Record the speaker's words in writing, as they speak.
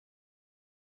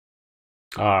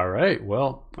All right,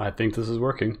 well, I think this is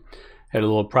working. Had a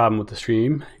little problem with the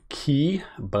stream key,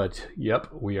 but yep,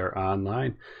 we are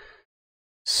online.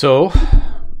 So,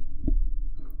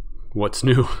 what's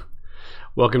new?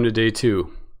 Welcome to day 2.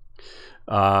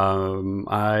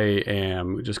 I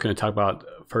am just going to talk about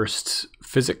first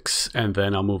physics, and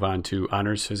then I'll move on to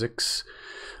honors physics,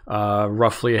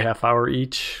 roughly a half hour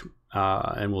each,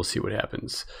 and we'll see what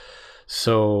happens.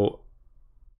 So,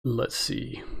 let's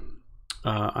see.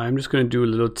 I'm just going to do a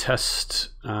little test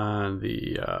on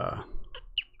the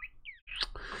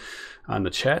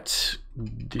chat.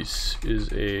 This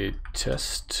is a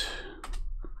test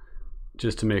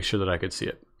just to make sure that I could see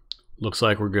it. Looks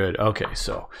like we're good. Okay,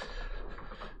 so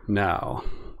now,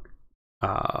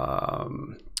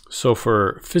 so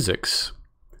for physics,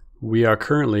 we are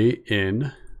currently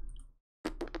in,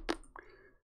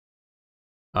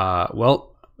 well,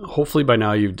 hopefully by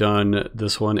now you've done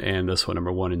this one and this one,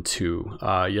 number 1 and 2.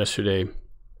 Yesterday,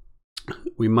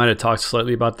 we might have talked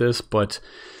slightly about this, but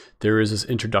there is this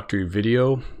introductory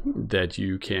video that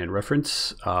you can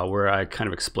reference where I kind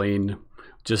of explain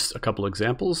just a couple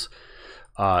examples.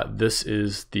 This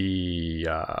is the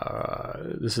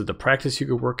practice you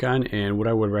could work on, and what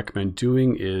I would recommend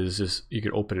doing is just you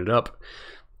can open it up,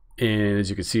 and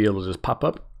as you can see, it'll just pop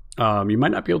up. You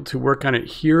might not be able to work on it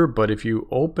here, but if you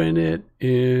open it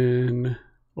in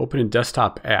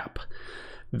desktop app,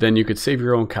 then you could save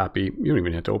your own copy. You don't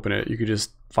even have to open it. You could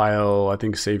just file, I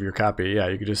think, save your copy. Yeah,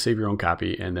 you could just save your own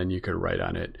copy, and then you could write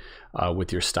on it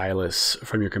with your stylus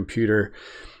from your computer,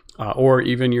 or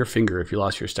even your finger if you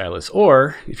lost your stylus,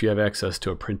 or if you have access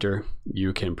to a printer,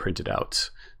 you can print it out.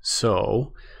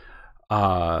 So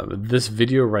this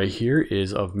video right here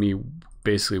is of me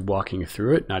basically walking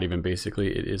through it. Not even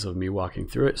basically, it is of me walking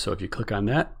through it. So if you click on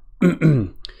that,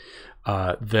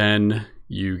 then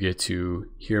you get to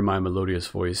hear my melodious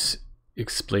voice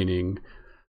explaining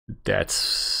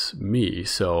that's me.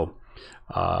 So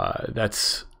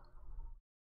that's,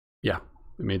 yeah,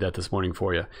 I made that this morning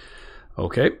for you.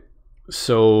 Okay,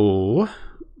 so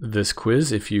this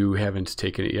quiz, if you haven't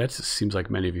taken it yet, it seems like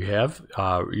many of you have,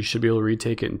 you should be able to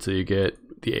retake it until you get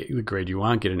the grade you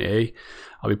want, get an A.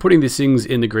 I'll be putting these things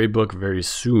in the grade book very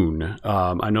soon.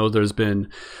 I know there's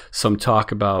been some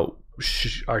talk about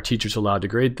are teachers allowed to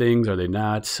grade things? Are they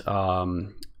not?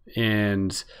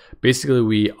 And basically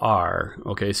we are.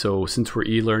 Okay, so since we're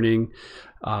e-learning,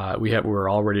 we're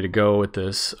all ready to go with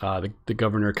this. The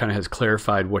governor kind of has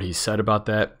clarified what he said about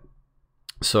that.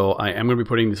 So I am going to be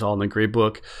putting this all in the grade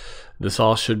book. This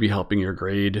all should be helping your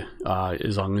grade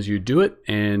as long as you do it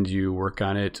and you work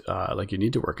on it like you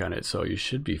need to work on it. So you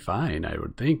should be fine, I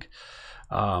would think.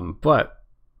 But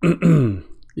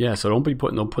yeah, so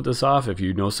don't put this off. If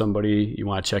you know somebody you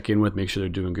want to check in with, make sure they're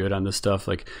doing good on this stuff.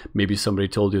 Like maybe somebody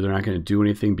told you they're not going to do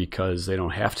anything because they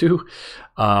don't have to.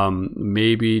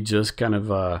 Maybe just kind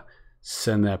of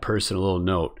send that person a little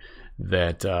note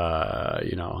that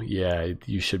you know, yeah,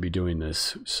 you should be doing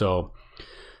this. So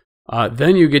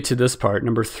then you get to this part,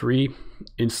 number 3,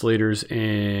 insulators.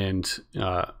 And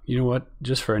you know what,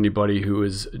 just for anybody who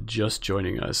is just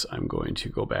joining us, I'm going to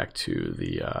go back to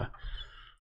the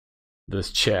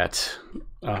this chat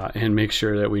and make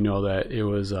sure that we know that it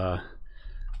was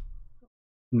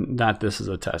not this is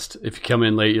a test. If you come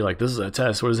in late, you're like, this is a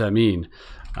test, what does that mean?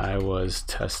 I was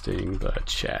testing the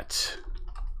chat.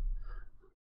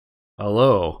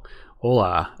 Hello,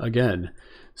 hola again.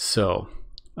 So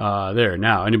there,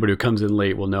 now anybody who comes in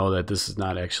late will know that this is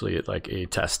not actually like a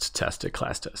a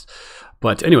class test.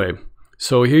 But anyway,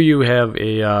 so here you have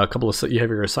a couple of, you have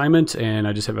your assignment, and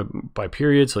I just have it by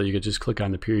period, so you could just click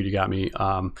on the period you got me.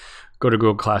 Go to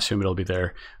Google Classroom, it'll be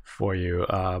there for you.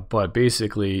 But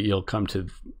basically you'll come to,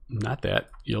 not that,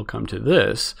 you'll come to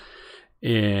this,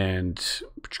 and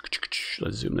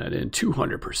let's zoom that in,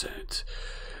 200%.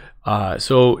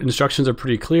 So instructions are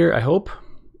pretty clear, I hope.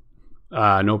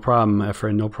 No problem, my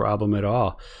friend, no problem at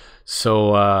all.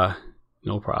 So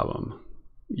no problem.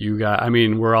 You got, I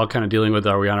mean, we're all kind of dealing with,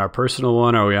 are we on our personal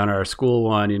one? Are we on our school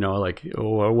one? You know, like,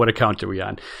 or what account are we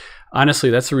on? Honestly,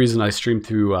 that's the reason I stream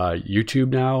through YouTube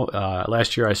now.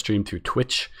 Last year I streamed through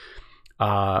Twitch.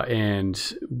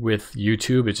 And with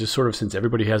YouTube, it's just sort of, since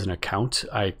everybody has an account,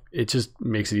 it just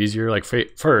makes it easier. Like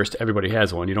first, everybody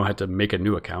has one. You don't have to make a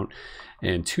new account.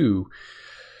 And 2,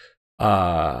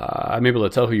 I'm able to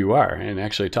tell who you are and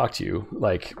actually talk to you.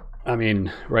 Like, I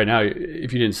mean, right now,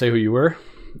 if you didn't say who you were,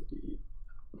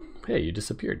 hey, you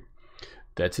disappeared.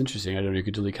 That's interesting. I didn't know you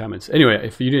could delete comments. Anyway,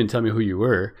 if you didn't tell me who you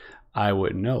were, I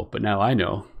wouldn't know. But now I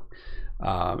know.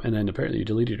 And then apparently you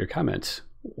deleted your comments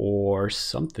or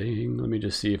something. Let me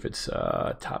just see if it's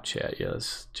top chat. Yeah,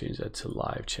 let's change that to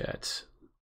live chat.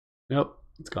 Nope,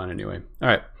 It's gone anyway. All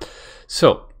right.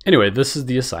 So anyway, this is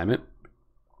the assignment.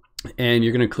 And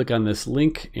you're going to click on this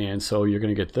link. And so you're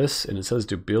going to get this. And it says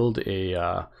to build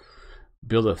a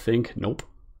think. Nope.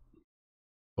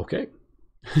 Okay.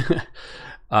 You're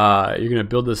going to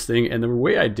build this thing. And the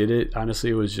way I did it, honestly,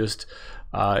 it was just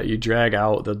you drag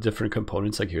out the different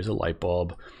components. Like here's a light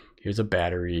bulb. Here's a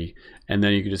battery. And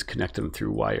then you can just connect them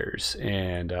through wires.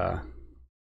 And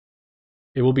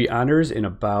it will be honors in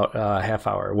about a half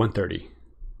hour, 1:30.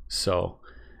 So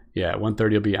yeah,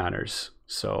 1:30 will be honors.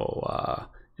 So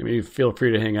I mean, feel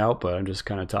free to hang out, but I'm just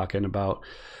kind of talking about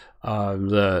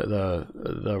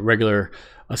the regular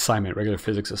assignment, regular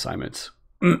physics assignments,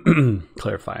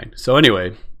 clarifying. So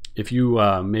anyway, if you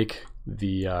make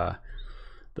the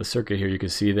circuit here, you can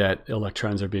see that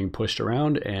electrons are being pushed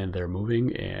around and they're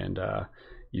moving, and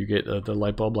you get the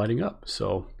light bulb lighting up.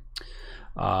 So,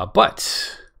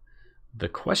 but the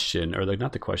question, or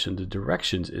not the question, the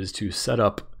directions is to set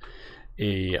up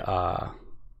a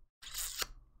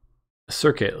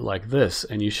circuit like this,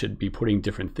 and you should be putting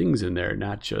different things in there,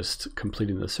 not just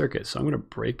completing the circuit. So I'm going to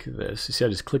break this. You see, I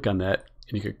just click on that,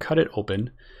 and you can cut it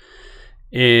open,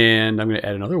 and I'm going to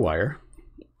add another wire,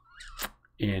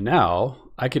 and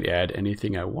now I could add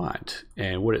anything I want.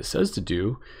 And what it says to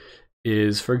do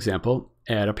is, for example,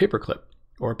 add a paperclip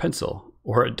or a pencil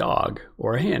or a dog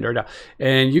or a hand or a dog.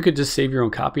 And you could just save your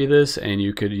own copy of this, and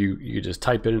you could just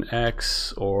type in an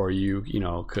X, or you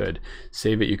could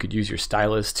save it. You could use your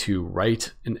stylus to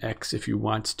write an X if you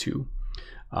want to.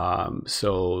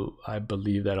 So I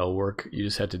believe that'll work. You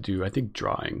just have to do, I think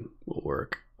drawing will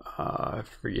work.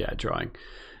 Drawing.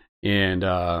 And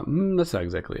that's not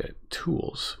exactly it.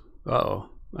 Tools. Uh-oh,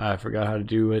 I forgot how to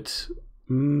do it.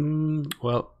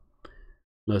 Well,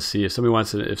 let's see if somebody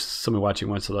watching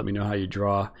wants to let me know how you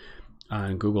draw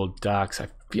on Google Docs. I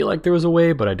feel like there was a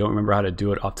way, but I don't remember how to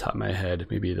do it off the top of my head.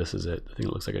 Maybe this is it. I think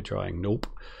it looks like a drawing. Nope.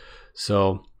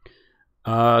 So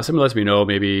somebody lets me know,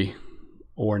 maybe,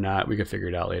 or not. We can figure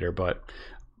it out later. But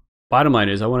bottom line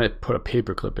is, I want to put a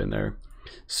paperclip in there.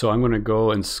 So I'm going to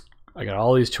go, and I got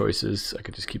all these choices. I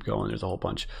could just keep going. There's a whole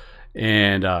bunch.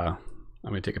 And I'm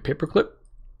going to take a paperclip,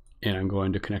 and I'm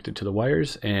going to connect it to the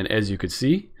wires. And as you could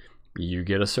see, you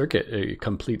get a circuit, a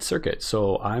complete circuit.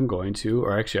 So I'm going to,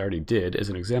 or actually I already did as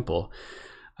an example,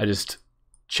 I just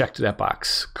checked that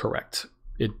box correct.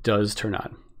 It does turn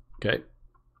on. Okay.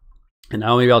 And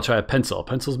now maybe I'll try a pencil.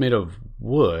 Pencil's made of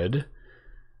wood,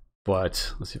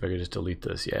 but let's see if I can just delete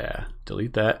this. Yeah,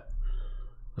 delete that.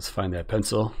 Let's find that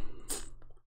pencil.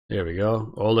 There we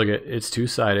go. Oh, look at it's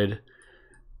two-sided,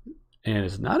 and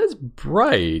it's not as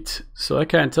bright. So that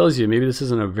kind of tells you maybe this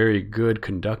isn't a very good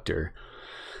conductor.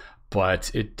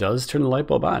 But it does turn the light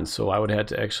bulb on, so I would have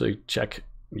to actually check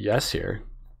yes here.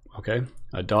 Okay,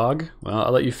 a dog. Well,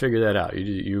 I'll let you figure that out.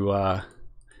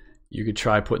 You could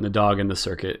try putting the dog in the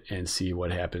circuit and see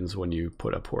what happens when you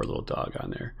put a poor little dog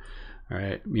on there. All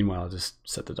right. Meanwhile, I'll just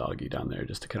set the doggy down there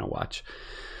just to kind of watch.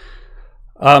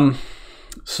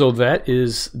 So that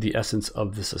is the essence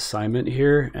of this assignment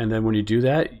here. And then when you do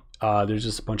that, there's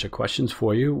just a bunch of questions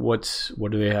for you. What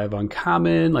do they have in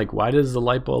common? Like, why does the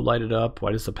light bulb light it up?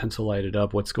 Why does the pencil light it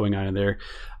up? What's going on in there?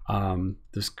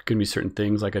 There's going to be certain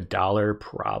things, like $1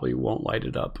 probably won't light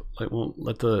it up. It won't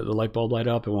let the light bulb light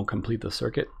up. It won't complete the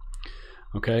circuit.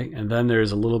 Okay, and then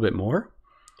there's a little bit more.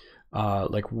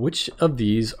 Like, which of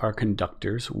these are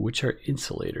conductors? Which are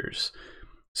insulators?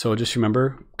 So just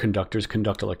remember, conductors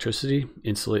conduct electricity.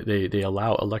 They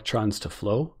allow electrons to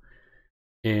flow,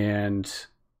 and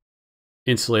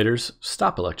insulators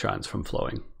stop electrons from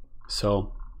flowing.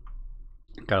 So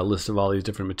got a list of all these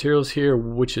different materials here.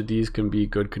 Which of these can be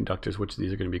good conductors? Which of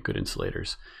these are going to be good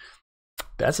insulators?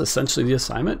 That's essentially the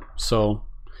assignment. So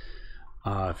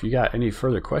if you got any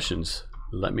further questions,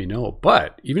 let me know.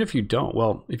 But even if you don't,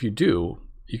 well, if you do,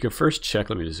 you can first check.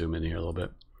 Let me just zoom in here a little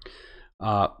bit.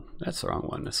 That's the wrong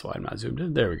one. That's why I'm not zoomed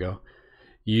in. There we go.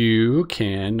 You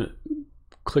can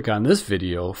click on this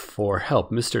video for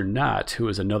help. Mr. Knott, who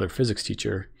is another physics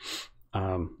teacher.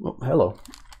 Oh, hello.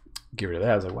 Get rid of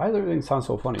that. I was like, why does everything sound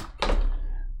so funny?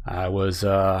 I was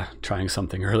trying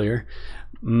something earlier.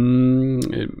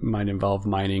 It might involve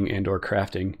mining and or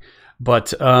crafting.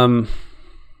 But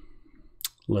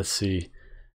let's see.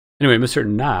 Anyway, Mr.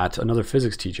 Knott, another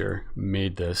physics teacher,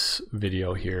 made this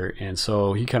video here. And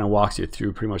so he kind of walks you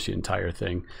through pretty much the entire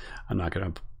thing. I'm not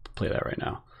going to play that right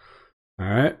now. All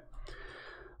right.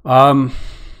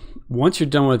 Once you're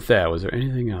done with that, was there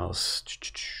anything else?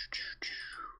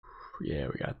 Yeah,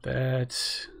 we got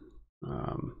that.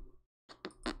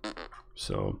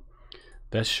 So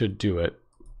that should do it.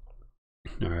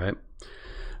 All right.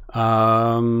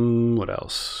 What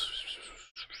else?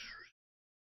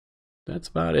 that's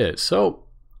about it. So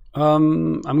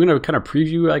I'm gonna kind of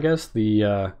preview, I guess,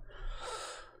 the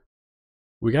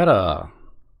we got a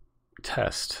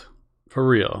test for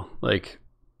real. Like,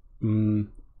 how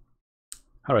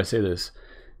do I say this?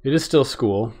 It is still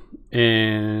school,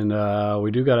 and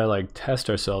we do gotta like test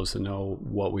ourselves to know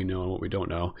what we know and what we don't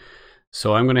know.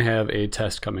 So I'm gonna have a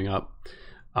test coming up,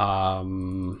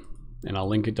 and I'll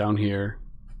link it down here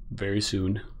very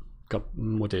soon.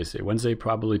 What day is it? Wednesday,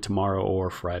 probably tomorrow or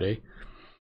Friday.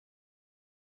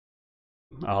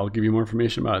 I'll give you more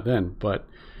information about it then, but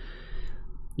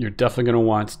you're definitely going to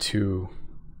want to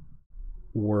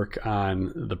work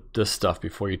on this stuff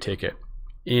before you take it,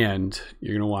 and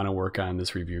you're going to want to work on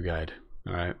this review guide.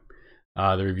 All right,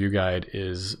 the review guide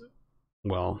is,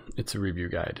 well, it's a review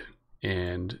guide,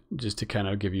 and just to kind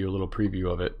of give you a little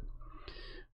preview of it,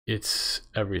 it's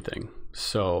everything.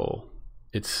 So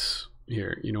it's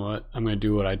here. You know what? I'm going to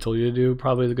do what I told you to do.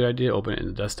 Probably a good idea. Open it in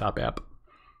the desktop app.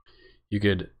 You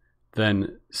could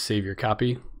then save your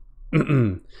copy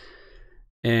and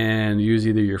use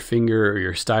either your finger or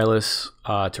your stylus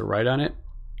to write on it,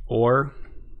 or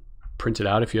print it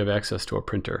out if you have access to a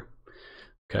printer.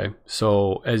 Okay,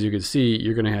 so as you can see,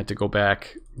 you're going to have to go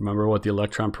back. Remember what the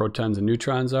electron, protons, and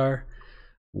neutrons are.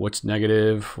 What's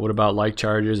negative? What about like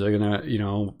charges? Are going to, you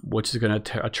know, which is going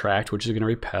to attract, which is going to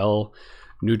repel?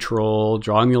 Neutral,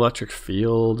 drawing the electric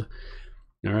field.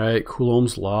 All right,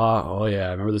 Coulomb's law. Oh yeah,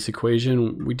 remember this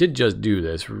equation? We did just do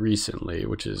this recently,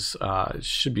 which is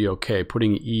should be okay.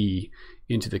 Putting E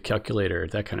into the calculator,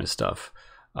 that kind of stuff.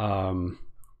 It's gonna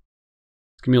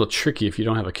be a little tricky if you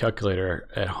don't have a calculator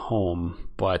at home,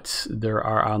 but there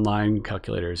are online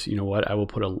calculators. You know what?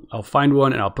 I'll find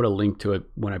one and I'll put a link to it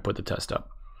when I put the test up.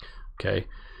 Okay,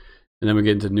 and then we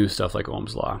get into new stuff like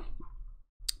Ohm's law.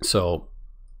 So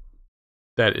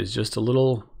that is just a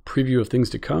little preview of things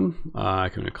to come. I'm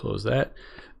going to close that.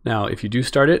 Now, if you do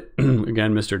start it,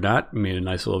 again, Mr. Dot made a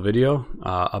nice little video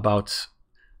about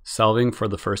solving for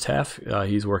the first half.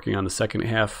 He's working on the second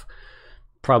half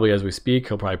probably as we speak.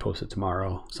 He'll probably post it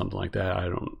tomorrow, something like that. I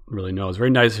don't really know. It's very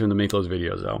nice of him to make those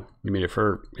videos, though. He made it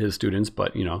for his students,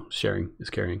 but, you know, sharing is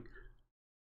caring.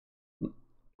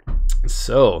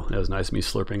 So that was nice of me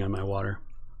slurping on my water.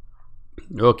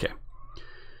 Okay.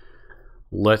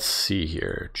 Let's see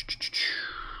here.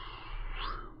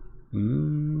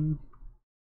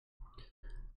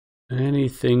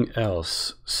 Anything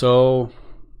else? So,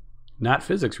 not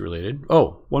physics related.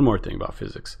 Oh, one more thing about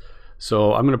physics.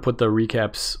 So I'm going to put the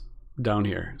recaps down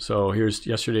here. So here's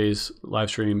yesterday's live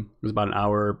stream. It was about an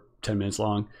hour, 10 minutes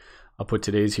long. I'll put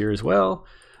today's here as well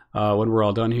when we're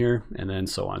all done here, and then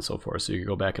so on and so forth. So you can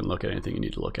go back and look at anything you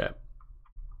need to look at.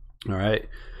 All right.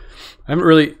 I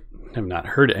have not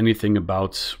heard anything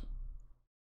about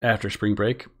after spring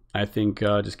break. I think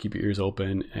just keep your ears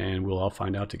open and we'll all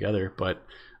find out together. But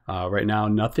right now,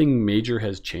 nothing major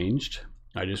has changed.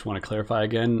 I just want to clarify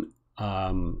again,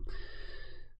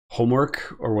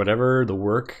 homework or whatever, the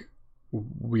work,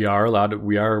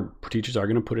 teachers are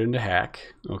going to put it into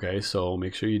Hack. Okay, so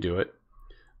make sure you do it.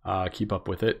 Keep up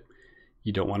with it.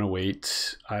 You don't want to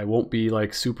wait. I won't be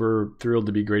like super thrilled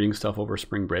to be grading stuff over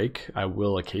spring break. I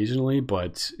will occasionally,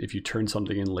 but if you turn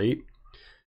something in late,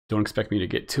 don't expect me to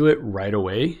get to it right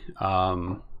away.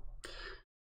 Over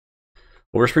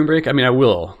spring break, I mean, I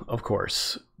will, of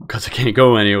course, because I can't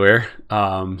go anywhere.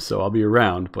 So I'll be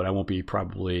around, but I won't be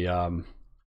probably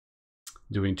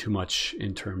doing too much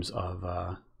in terms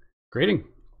of grading.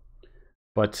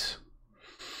 But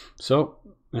so,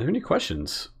 are there any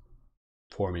questions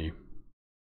for me?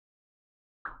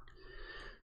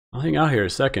 I'll hang out here a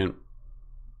second.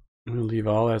 I'm going to leave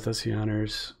all SSC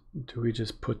honors. Do we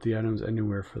just put the items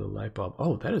anywhere for the light bulb?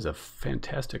 Oh, that is a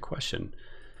fantastic question.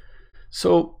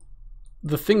 So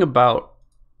the thing about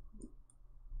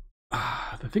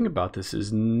this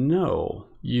is no,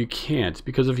 you can't,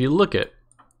 because if you look at,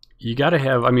 you got to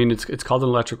have, I mean, it's called an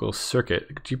electrical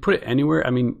circuit. Do you put it anywhere? I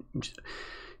mean,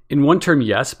 in one term,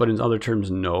 yes, but in other terms,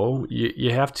 no.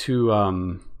 You have to, I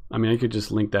mean, I could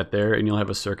just link that there and you'll have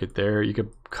a circuit there. You could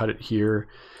cut it here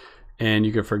and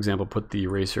you could, for example, put the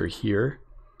eraser here.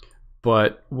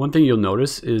 But one thing you'll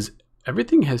notice is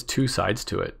everything has two sides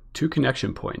to it, two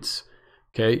connection points.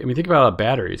 Okay, I mean, think about a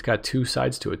battery. It's got two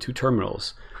sides to it, two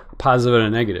terminals, a positive and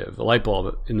a negative. A light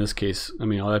bulb, in this case, I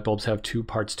mean, light bulbs have two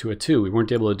parts to it too. We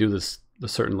weren't able to do the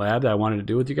certain lab that I wanted to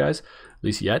do with you guys, at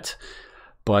least yet.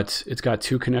 But it's got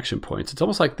two connection points. It's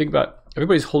almost like, think about,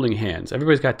 everybody's holding hands.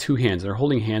 Everybody's got two hands. They're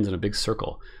holding hands in a big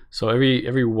circle. So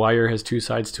every wire has two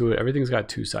sides to it. Everything's got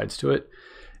two sides to it.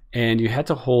 And you had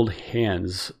to hold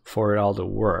hands for it all to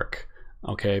work.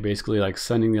 Okay, basically like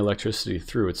sending the electricity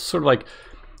through. It's sort of like,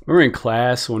 remember in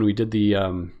class when we did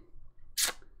the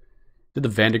did the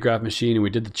Van de Graaff machine and we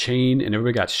did the chain, and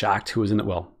everybody got shocked who was in it.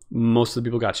 Well, most of the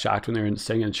people got shocked when they were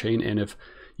staying in the chain, and if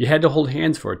you had to hold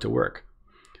hands for it to work.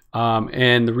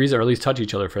 And the reason, or at least touch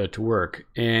each other for it to work.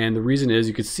 And the reason is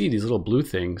you could see these little blue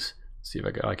things. Let's see if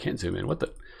I can, I can't zoom in. What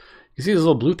the? You see these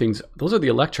little blue things? Those are the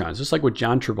electrons. Just like with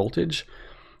John Travoltage,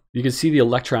 you can see the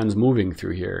electrons moving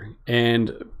through here.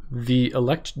 And the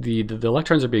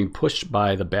electrons are being pushed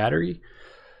by the battery.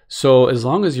 So as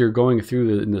long as you're going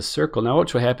through in this circle, now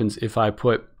watch what happens if I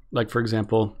put, like for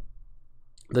example,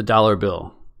 the dollar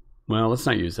bill. Well, let's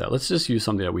not use that. Let's just use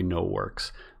something that we know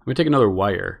works. I'm gonna take another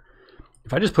wire.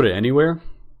 If I just put it anywhere,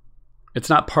 it's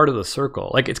not part of the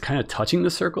circle. Like it's kind of touching the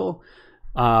circle.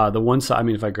 The one side, I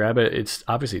mean, if I grab it, it's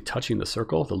obviously touching the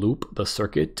circle, the loop, the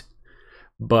circuit,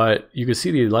 but you can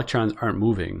see the electrons aren't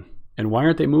moving. And why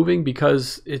aren't they moving?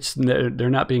 Because they're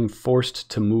not being forced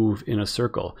to move in a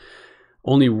circle.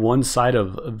 Only one side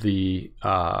of the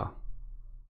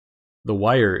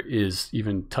wire is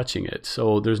even touching it.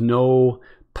 So there's no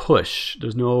push.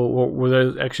 There's no,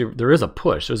 well, actually there is a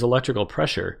push. There's electrical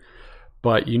pressure,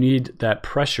 but you need that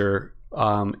pressure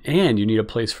and you need a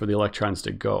place for the electrons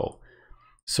to go.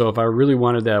 So if I really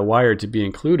wanted that wire to be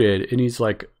included, it needs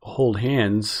like hold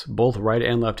hands, both right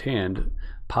and left hand,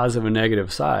 positive and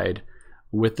negative side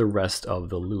with the rest of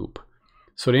the loop.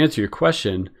 So to answer your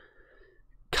question,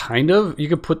 kind of, you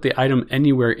could put the item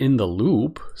anywhere in the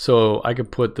loop. So I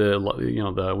could put the,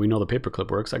 we know the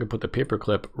paperclip works. I could put the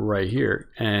paperclip right here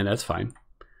and that's fine.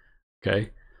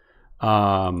 Okay.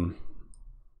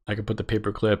 I could put the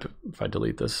paperclip, if I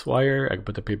delete this wire, I could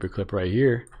put the paperclip right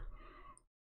here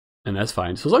and that's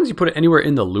fine. So as long as you put it anywhere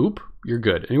in the loop, you're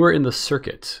good. Anywhere in the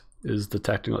circuit is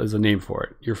the name for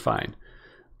it. You're fine.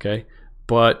 Okay.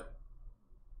 But,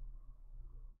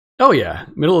 oh yeah,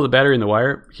 middle of the battery and the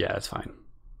wire. Yeah, that's fine.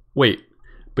 Wait,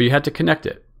 but you have to connect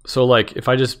it. So like if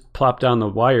I just plop down the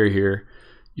wire here,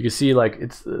 you can see like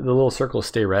it's the little circles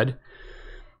stay red.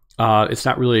 It's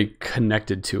not really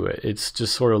connected to it. It's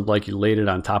just sort of like you laid it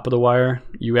on top of the wire.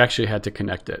 You actually had to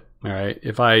connect it. All right.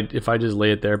 If I just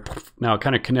lay it there, now it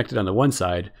kind of connected on the one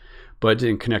side, but it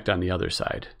didn't connect on the other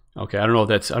side. Okay. I don't know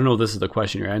if this is the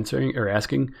question you're answering or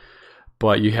asking,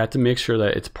 but you have to make sure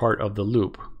that it's part of the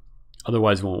loop.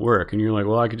 Otherwise it won't work. And you're like,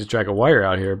 well, I could just drag a wire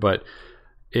out here, but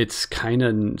it's kind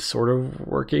of sort of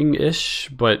working-ish,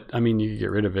 but I mean, you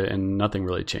get rid of it and nothing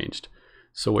really changed.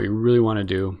 So what you really want to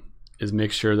do is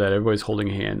make sure that everybody's holding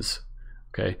hands,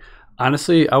 okay?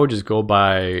 Honestly, I would just go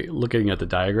by looking at the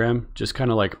diagram, just kind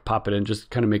of like pop it in, just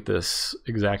kind of make this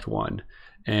exact one,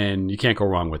 and you can't go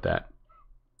wrong with that,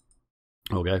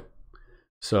 okay?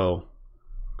 So,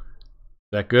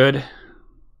 that good?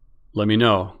 Let me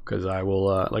know, because I will,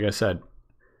 like I said,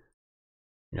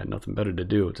 I got nothing better to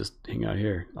do, just hang out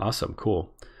here. Awesome,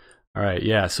 cool. All right,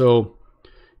 yeah, so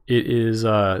it is,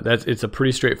 it's a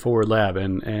pretty straightforward lab,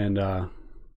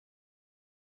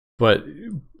 but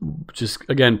just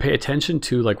again, pay attention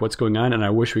to like what's going on. And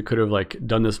I wish we could have like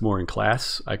done this more in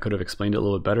class. I could have explained it a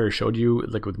little bit better, showed you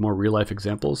like with more real life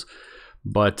examples.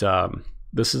 But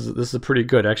this is pretty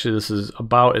good. Actually, this is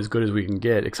about as good as we can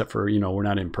get, except for, we're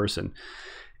not in person.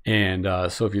 And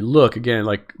so if you look again,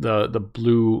 like the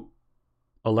blue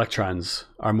electrons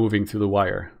are moving through the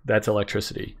wire. That's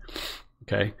electricity.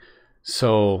 Okay,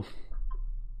 so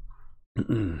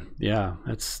yeah,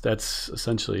 that's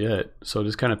essentially it. So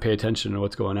just kind of pay attention to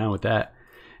what's going on with that.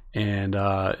 And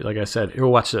like I said, here,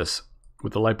 watch this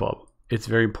with the light bulb. It's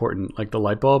very important. Like the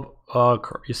light bulb,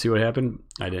 you see what happened?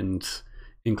 I didn't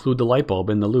include the light bulb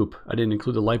in the loop. I didn't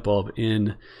include the light bulb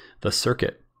in the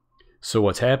circuit. So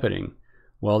what's happening?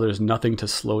 Well, there's nothing to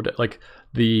slow down. Like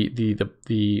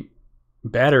the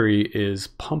battery is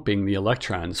pumping the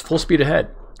electrons full speed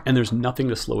ahead, and there's nothing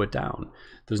to slow it down.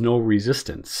 There's no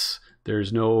resistance.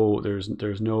 There's nothing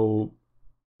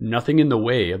in the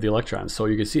way of the electrons. So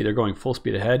you can see they're going full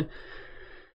speed ahead.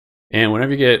 And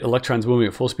whenever you get electrons moving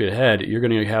at full speed ahead, you're going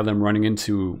to have them running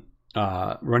into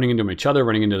each other,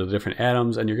 running into the different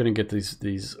atoms, and you're going to get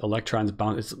these electrons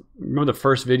bound. Remember the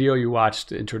first video you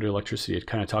watched, Intro to Electricity? It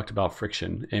kind of talked about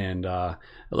friction and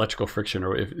electrical friction,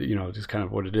 or if just kind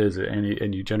of what it is,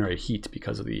 and you generate heat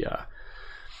because of that.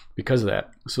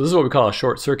 So this is what we call a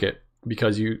short circuit,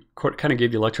 because you kind of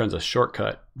gave the electrons a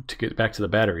shortcut to get back to the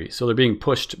battery. So they're being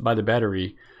pushed by the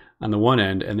battery on the one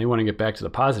end, and they want to get back to the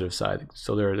positive side.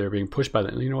 So they're being pushed by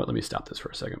the. You know what? Let me stop this for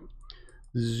a second.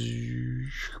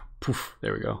 Poof,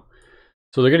 there we go.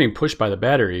 So they're getting pushed by the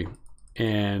battery,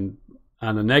 and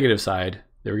on the negative side,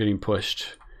 they were getting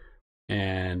pushed.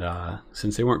 And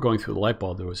since they weren't going through the light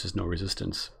bulb, there was just no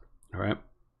resistance. All right.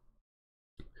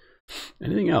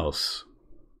 Anything else?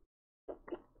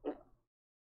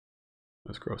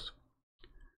 That's gross.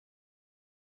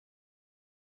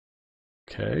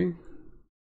 Okay.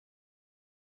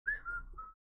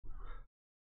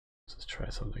 Let's try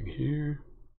something here.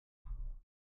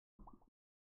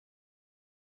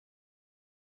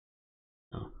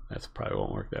 Oh, that's probably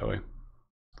won't work that way.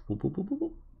 Boop, boop, boop, boop,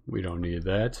 boop. We don't need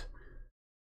that.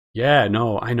 Yeah,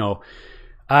 no, I know.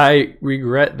 I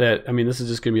regret that. I mean, this is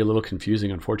just going to be a little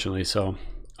confusing, unfortunately. So,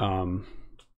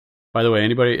 by the way,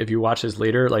 anybody, if you watch this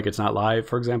later, like it's not live,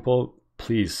 for example,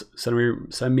 please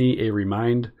send me a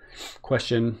remind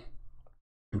question.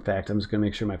 In fact, I'm just going to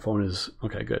make sure my phone is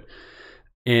okay. Good.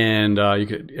 And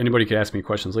anybody could ask me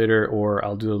questions later, or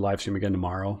I'll do the live stream again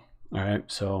tomorrow. All right.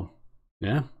 So,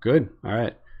 yeah, good. All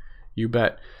right. You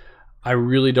bet. I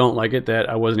really don't like it that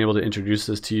I wasn't able to introduce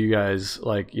this to you guys,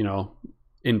 like, you know,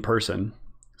 in person.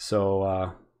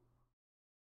 So,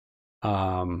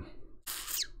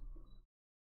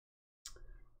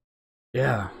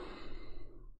 yeah.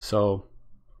 So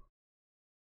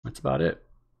that's about it.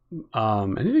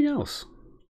 Anything else?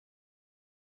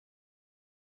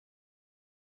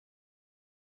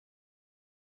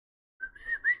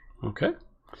 Okay.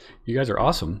 You guys are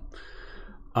awesome.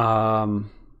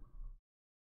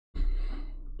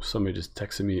 Somebody just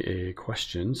texted me a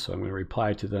question, so I'm going to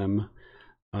reply to them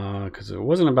because it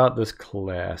wasn't about this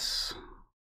class.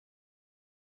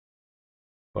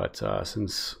 But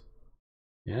since,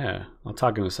 yeah, I'll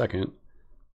talk in a second.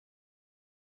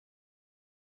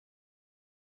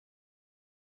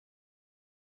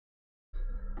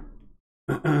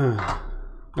 All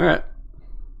right.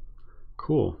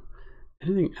 Cool.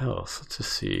 Anything else? Let's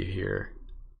just see here.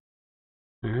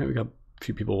 All right, we got a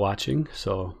few people watching,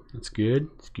 so that's good.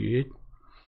 It's good.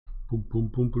 Boom, boom,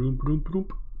 boom, boom, boom, boom.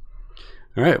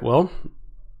 All right, well.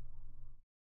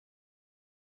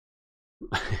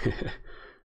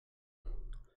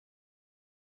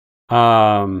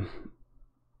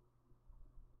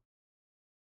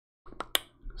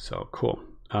 So cool.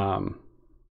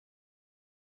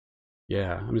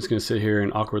 Yeah, I'm just gonna sit here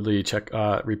and awkwardly check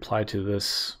reply to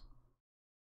this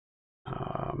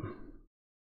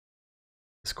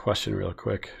this question real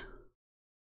quick.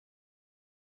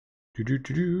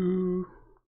 It's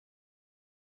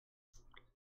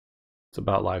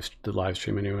about the live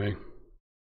stream anyway.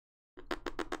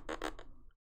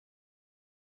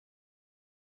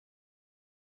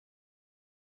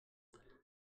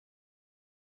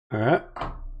 All right.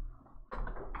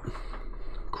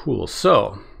 Cool.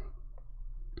 So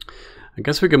I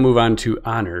guess we can move on to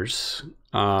honors.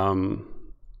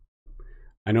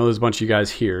 I know there's a bunch of you guys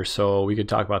here, so we could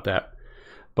talk about that.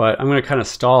 But I'm going to kind of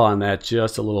stall on that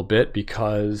just a little bit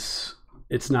because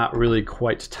it's not really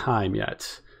quite time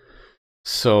yet.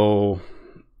 So,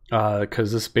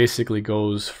 because this basically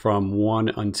goes from 1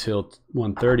 until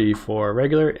 1:30 for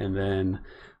regular, and then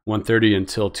 1:30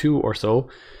 until 2 or so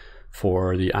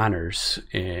for the honors.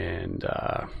 And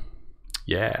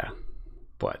yeah,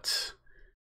 but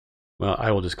well,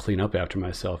 I will just clean up after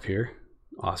myself here.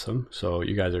 Awesome. So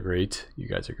you guys are great. You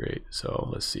guys are great. So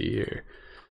let's see here.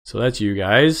 So that's you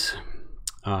guys.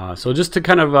 So just to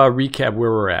kind of recap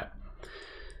where we're at.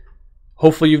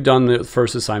 Hopefully you've done the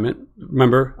first assignment.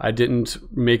 Remember, I didn't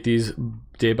make these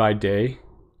day by day.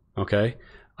 Okay.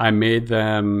 I made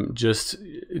them just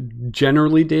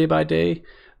generally day by day,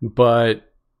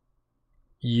 but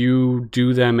you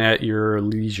do them at your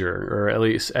leisure, or at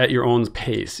least at your own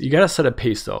pace. You got to set a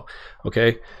pace though.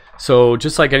 Okay. So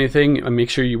just like anything,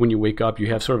 make sure you, when you wake up, you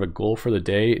have sort of a goal for the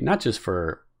day, not just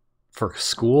for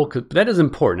school, because that is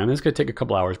important. I mean, it's going to take a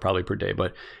couple hours probably per day,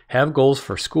 but have goals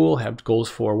for school, have goals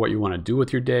for what you want to do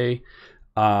with your day.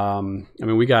 I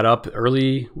mean, we got up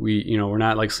early. We're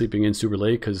not like sleeping in super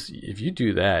late, because if you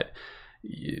do that,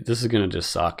 this is going to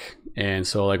just suck. And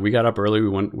so like we got up early,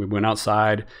 we went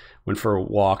outside, went for a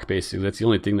walk. Basically, that's the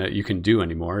only thing that you can do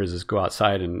anymore, is just go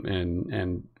outside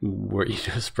and where you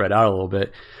just spread out a little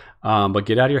bit. But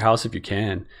get out of your house if you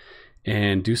can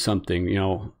and do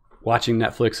something. Watching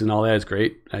Netflix and all that is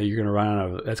great. You're going to run out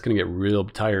of, that's going to get real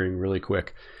tiring really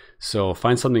quick. So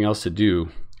find something else to do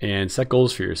and set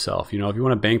goals for yourself. If you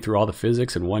want to bang through all the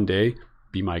physics in one day,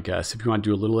 be my guest. If you want to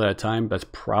do a little at a time, that's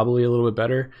probably a little bit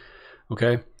better.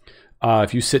 Okay.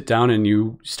 If you sit down and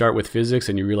you start with physics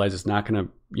and you realize it's not going to,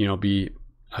 be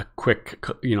a quick,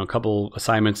 couple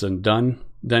assignments and done,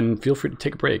 then feel free to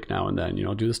take a break now and then,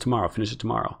 do this tomorrow, finish it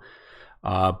tomorrow.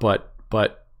 But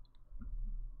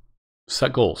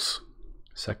set goals.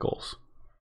 All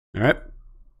right.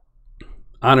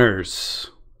 Honors.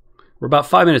 We're about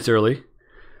 5 minutes early,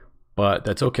 but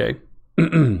that's okay.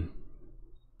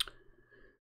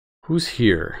 Who's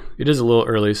here? It is a little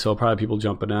early, so probably people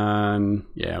jumping on.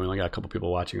 Yeah, we only got a couple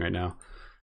people watching right now.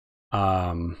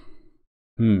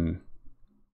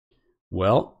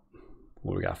 Well,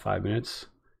 What we got, 5 minutes?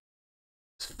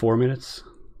 It's 4 minutes.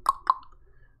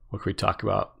 What can we talk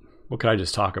about? What can I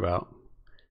just talk about?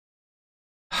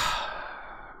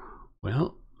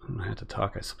 Well, I'm gonna have to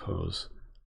talk, I suppose.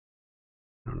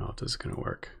 I don't know if this is gonna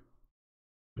work.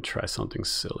 I'm gonna try something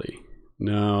silly.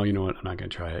 No, you know what? I'm not gonna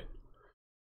try it.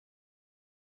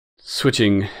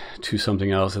 Switching to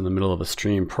something else in the middle of a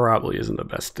stream probably isn't the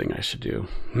best thing I should do.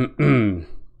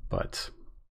 But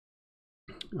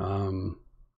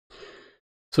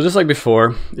so just like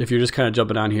before, if you're just kind of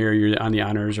jumping on here, you're on the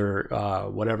honors or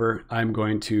whatever, I'm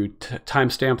going to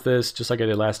timestamp this just like I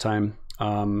did last time.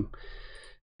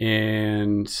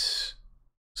 And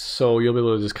so you'll be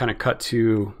able to just kind of cut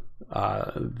to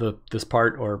this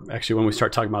part, or actually when we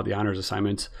start talking about the honors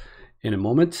assignments in a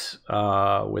moment,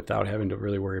 without having to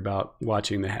really worry about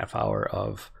watching the half hour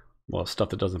of, well, stuff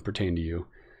that doesn't pertain to you.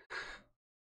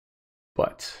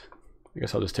 But I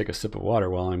guess I'll just take a sip of water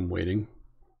while I'm waiting.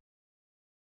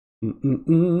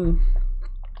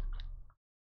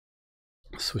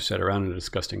 Switch that around in a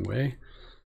disgusting way.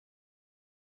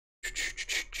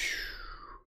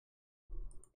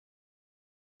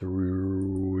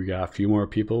 We got a few more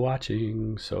people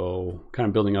watching, so kind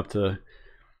of building up to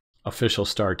official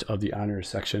start of the honors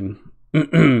section.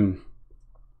 All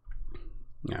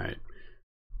right.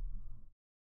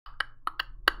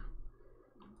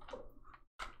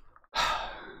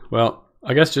 Well,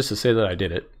 I guess just to say that I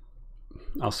did it,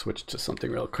 I'll switch to something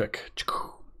real quick.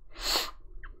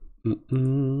 See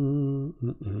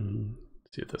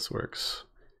if this works.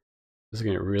 This is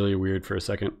gonna get really weird for a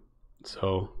second,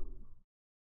 so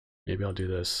maybe I'll do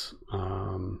this.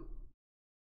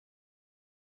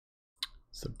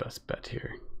 It's the best bet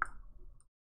here.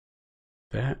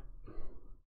 That.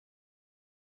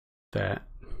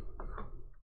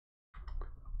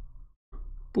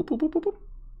 Boop, boop, boop, boop, boop.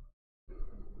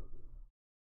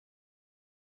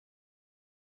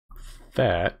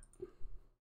 That.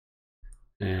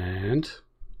 And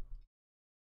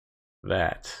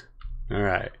that. All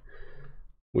right.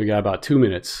 We got about 2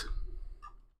 minutes.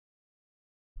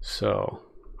 So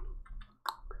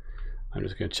I'm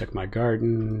just gonna check my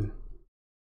garden.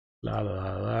 La la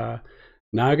la la.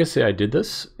 Now I can say I did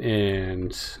this,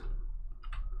 and so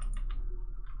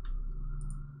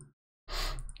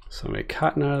I make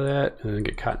cotton out of that, and then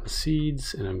get cotton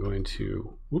seeds, and I'm going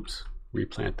to, whoops,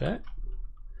 replant that.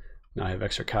 Now I have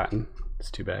extra cotton.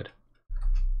 It's too bad.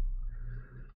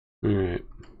 All right.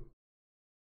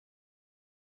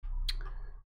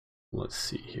 Let's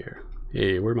see here.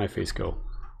 Hey, where'd my face go?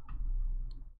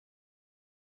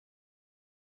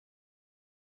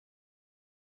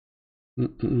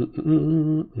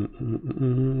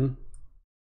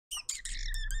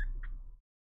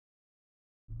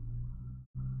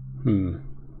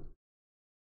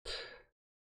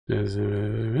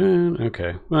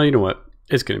 Okay, well, you know what?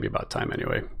 It's going to be about time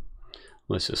anyway.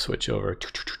 Let's just switch over.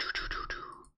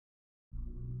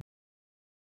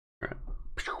 All right.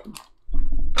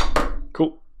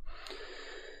 Cool.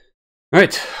 All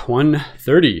right,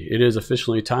 1:30. It is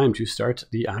officially time to start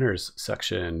the honors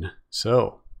section.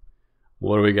 So,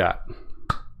 what do we got?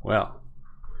 Well,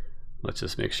 let's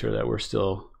just make sure that we're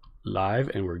still live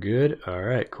and we're good. All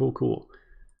right, cool, cool.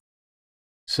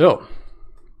 So,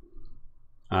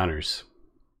 honors.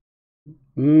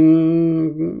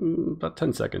 About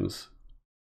 10 seconds.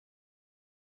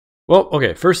 Well,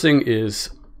 okay, first thing is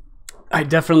I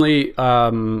definitely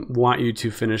want you to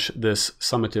finish this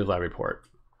summative lab report.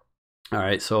 All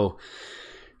right, so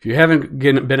if you haven't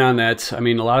been on that, I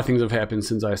mean, a lot of things have happened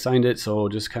since I assigned it, so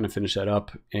just kind of finish that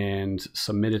up and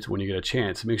submit it when you get a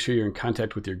chance. Make sure you're in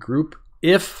contact with your group.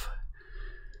 If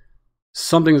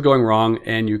something's going wrong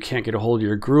and you can't get a hold of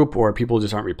your group, or people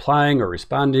just aren't replying or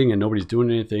responding and nobody's doing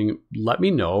anything, let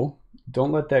me know.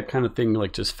 Don't let that kind of thing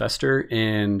like just fester,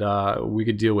 and we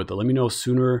could deal with it. Let me know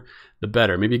sooner the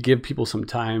better. Maybe give people some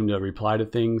time to reply to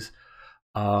things.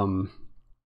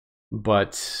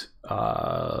 But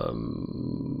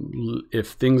if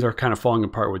things are kind of falling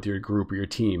apart with your group or your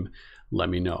team, let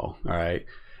me know. All right.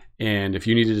 And if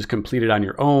you need to just complete it on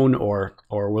your own, or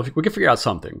we can figure out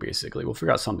something, basically. We'll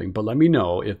figure out something, but let me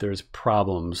know if there's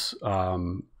problems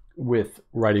with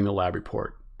writing the lab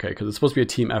report, okay? Because it's supposed to be a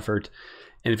team effort.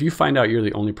 And if you find out you're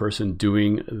the only person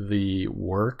doing the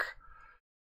work,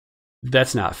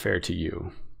 that's not fair to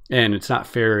you. And it's not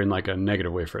fair in like a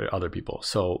negative way for other people.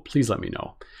 So please let me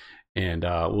know, and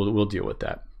we'll deal with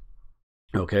that.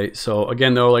 Okay, so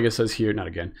again, though, like it says here, not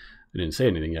again, I didn't say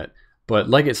anything yet. But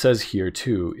like it says here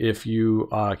too, if you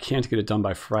can't get it done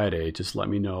by Friday, just let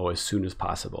me know as soon as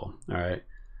possible. All right,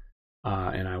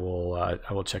 and I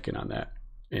will check in on that.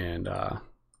 And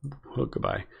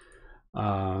goodbye.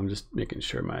 I'm just making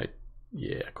sure my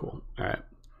Yeah, cool. All right.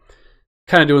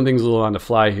 Kind of doing things a little on the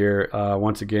fly here.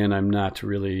 Once again, I'm not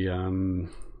really,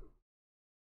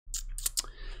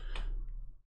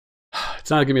 it's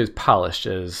not gonna be as polished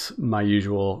as my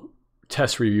usual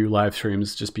test review live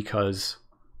streams, just because,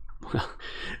 well,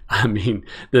 I mean,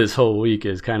 this whole week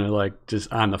is kind of like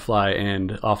just on the fly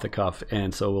and off the cuff,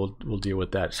 and so we'll deal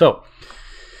with that. So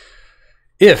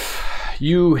if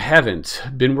you haven't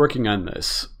been working on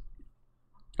this,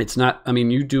 it's not, I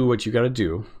mean, you do what you got to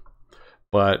do,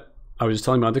 but I was just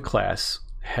telling about the class,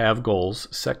 have goals,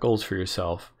 set goals for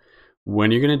yourself.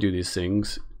 When you're going to do these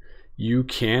things, you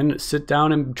can sit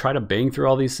down and try to bang through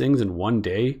all these things in one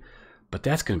day, but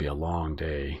that's going to be a long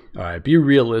day. All right, be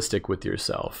realistic with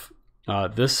yourself.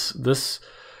 These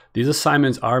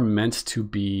assignments are meant to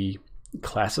be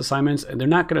class assignments, and they're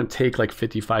not going to take like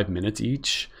 55 minutes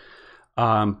each.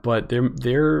 But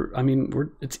they're I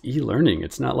mean, it's e-learning.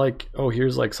 It's not like, oh,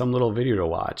 here's like some little video to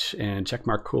watch and check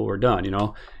mark, cool, we're done, you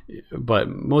know. But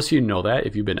most of you know that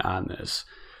if you've been on this.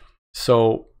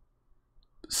 So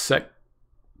set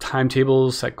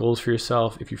timetables, set goals for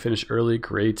yourself. If you finish early,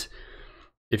 great.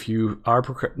 If you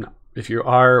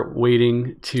are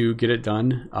waiting to get it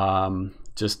done,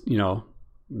 just, you know,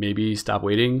 maybe stop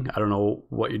waiting. I don't know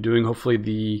what you're doing. Hopefully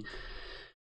the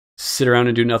sit around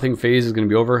and do nothing phase is going to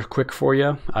be over quick for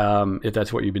you. If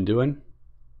that's what you've been doing,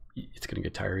 it's going to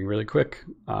get tiring really quick.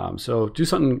 So do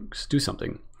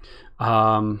something.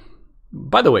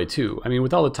 By the way, too, I mean,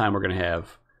 with all the time we're going to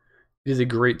have, it is a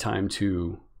great time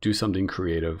to do something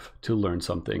creative, to learn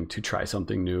something, to try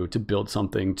something new, to build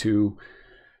something, to,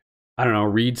 I don't know,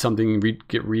 read something,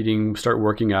 get reading, start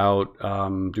working out,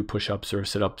 do push-ups or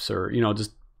sit-ups, or, you know,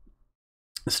 just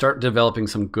start developing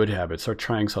some good habits. Start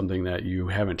trying something that you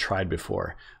haven't tried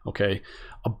before. Okay.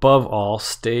 Above all,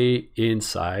 stay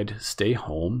inside, stay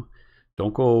home.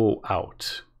 Don't go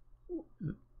out.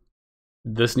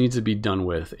 This needs to be done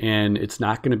with, and it's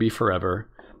not going to be forever.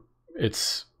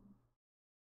 It's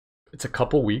a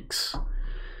couple weeks.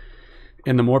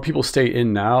 And the more people stay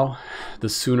in now, the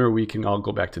sooner we can all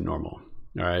go back to normal.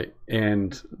 All right.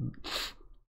 And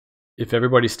if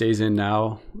everybody stays in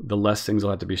now, the less things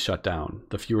will have to be shut down.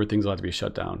 The fewer things will have to be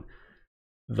shut down.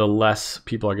 The less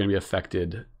people are going to be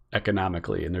affected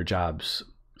economically in their jobs.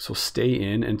 So stay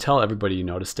in and tell everybody you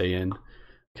know to stay in.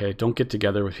 Okay, don't get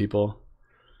together with people.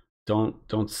 Don't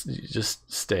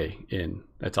just stay in.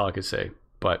 That's all I could say.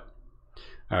 But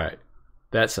all right,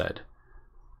 that said,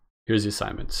 here's the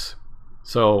assignments.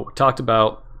 So talked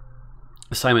about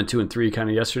assignment 2 and 3 kind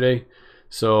of yesterday.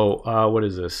 So what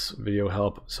is this? Video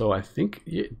help. So I think,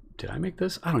 did I make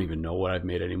this? I don't even know what I've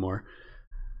made anymore.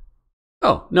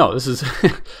 Oh, no, this is,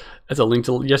 that's a link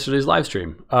to yesterday's live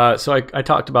stream. So I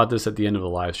talked about this at the end of the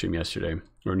live stream yesterday,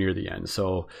 or near the end.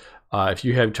 So if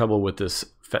you have trouble with this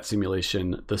PhET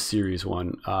simulation, the series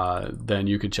one, then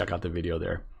you could check out the video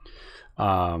there.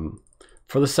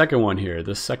 For the second one here,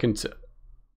 the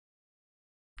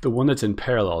one that's in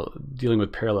parallel, dealing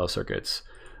with parallel circuits,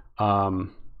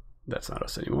 that's not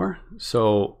us anymore.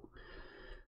 So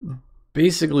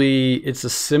basically it's a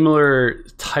similar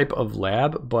type of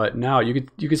lab, but now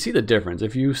you could see the difference.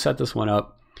 If you set this one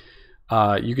up,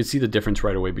 you could see the difference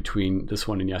right away between this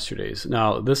one and yesterday's.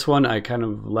 Now this one, I kind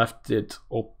of left it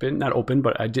open, not open,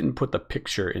 but I didn't put the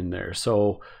picture in there.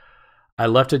 So I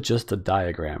left it just a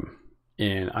diagram,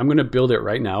 and I'm going to build it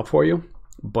right now for you,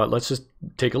 but let's just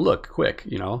take a look quick.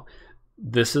 You know,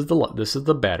 this is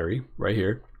the battery right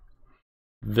here.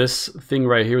 This thing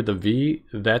right here, the V,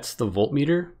 that's the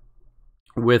voltmeter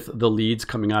with the leads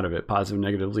coming out of it, positive and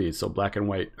negative leads. So black and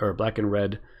white, or black and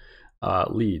red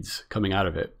leads coming out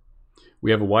of it. We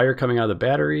have a wire coming out of the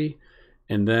battery,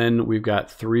 and then we've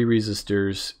got 3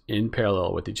 resistors in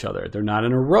parallel with each other. They're not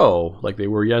in a row like they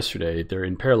were yesterday. They're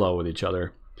in parallel with each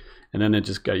other. And then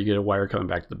you get a wire coming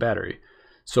back to the battery.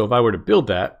 So if I were to build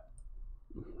that,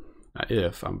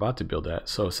 if I'm about to build that,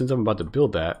 so since I'm about to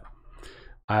build that,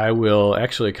 I will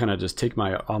actually kind of just take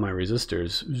all my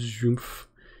resistors,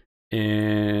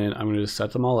 and I'm going to just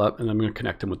set them all up, and I'm going to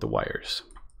connect them with the wires.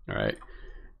 All right.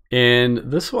 And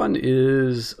this one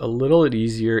is a little bit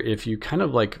easier if you kind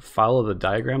of like follow the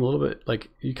diagram a little bit. Like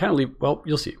you kind of leave, well,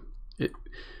 you'll see.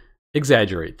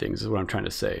 Exaggerate things is what I'm trying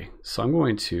to say. So I'm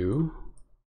going to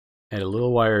add a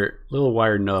little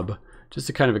wire nub just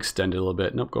to kind of extend it a little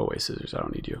bit. Nope, go away, scissors. I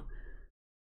don't need you.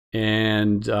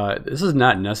 And this is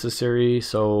not necessary,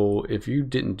 so if you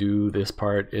didn't do this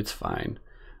part, it's fine,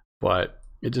 but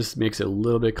it just makes it a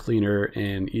little bit cleaner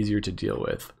and easier to deal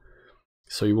with,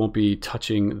 so you won't be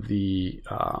touching the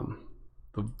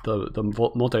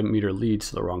multimeter leads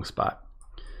to the wrong spot.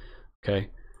 Okay,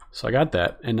 so I got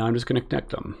that, and now I'm just going to connect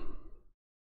them.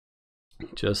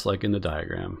 just like in the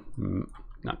diagram.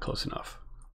 Not close enough.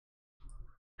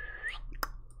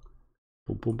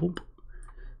 Boom, boom, boom.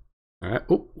 All right.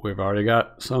 Oh, we've already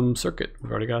got some circuit.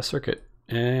 We've already got a circuit,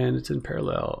 and it's in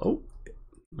parallel. Oh,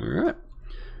 all right.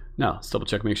 Now let's double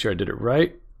check, make sure I did it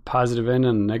right. Positive end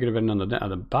and negative end on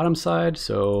the bottom side.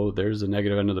 So there's the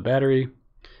negative end of the battery,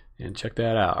 and check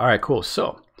that out. All right, cool.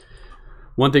 So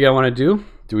one thing I want to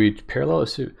do we parallel?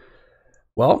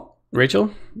 Well,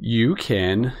 Rachel, you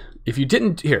can, if you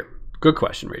didn't, here, good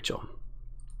question, Rachel.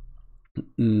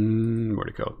 Where'd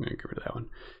it go? I'm gonna get rid of that one.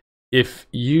 If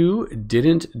you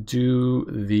didn't do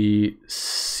the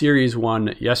series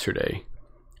 1 yesterday,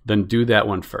 then do that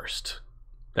one first.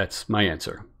 That's my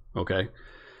answer, okay?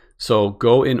 So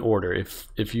go in order.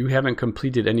 If you haven't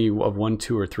completed any of 1,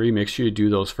 2, or 3, make sure you do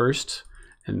those first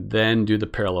and then do the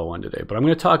parallel one today. But I'm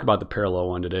gonna talk about the parallel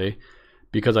one today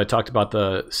because I talked about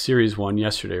the series 1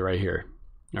 yesterday right here.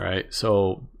 All right,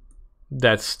 so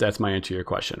that's my answer to your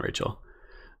question, Rachel.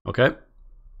 Okay?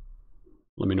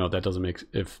 Let me know if that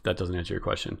doesn't answer your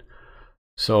question.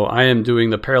 So I am doing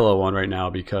the parallel one right now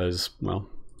because, well,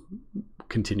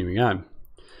 continuing on.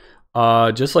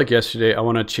 Just like yesterday, I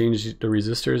want to change the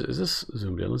resistors. Is this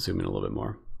zoomed in? Let's zoom in a little bit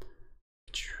more.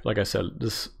 Like I said,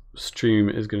 this stream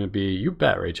is going to be, you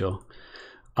bet, Rachel.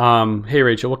 Hey,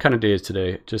 Rachel, what kind of day is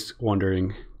today? Just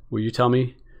wondering. Will you tell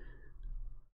me?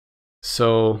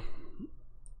 So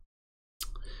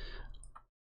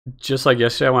just like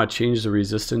yesterday, I want to change the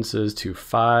resistances to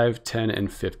 5, 10,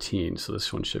 and 15. So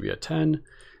this one should be a 10. And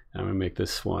I'm going to make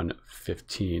this one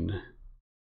 15.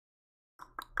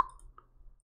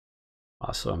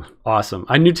 Awesome. Awesome.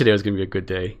 I knew today was going to be a good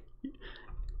day.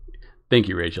 Thank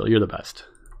you, Rachel. You're the best.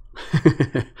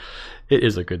 It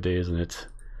is a good day, isn't it?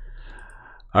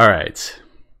 All right.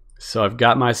 So I've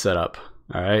got my setup.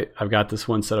 All right. I've got this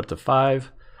one set up to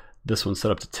 5. This one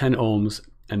set up to 10 ohms.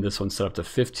 And this one set up to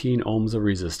 15 ohms of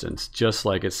resistance, just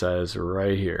like it says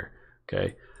right here,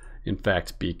 okay? In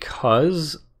fact,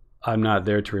 because I'm not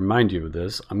there to remind you of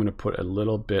this, I'm gonna put a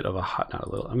little bit of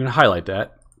I'm gonna highlight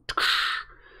that,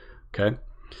 okay?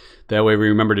 That way we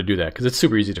remember to do that, because it's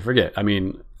super easy to forget. I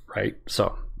mean, right?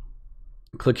 So,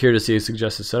 click here to see a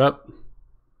suggested setup.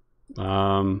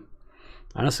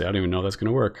 Honestly, I don't even know if that's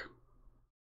gonna work.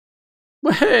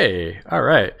 Well, hey, all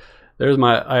right. There's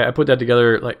I put that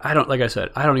together. Like I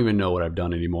said, I don't even know what I've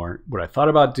done anymore. What I thought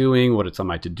about doing, what it's on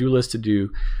my to-do list to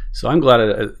do. So I'm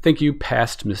glad. Thank you,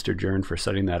 past Mr. Jern, for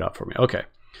setting that up for me. Okay,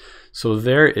 so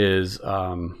there is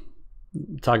talking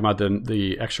about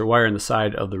the extra wire in the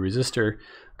side of the resistor.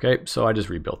 Okay, so I just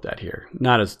rebuilt that here.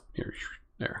 Not as here,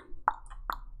 there.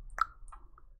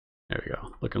 There we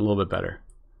go. Looking a little bit better.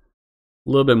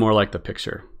 A little bit more like the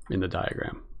picture in the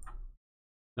diagram.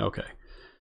 Okay.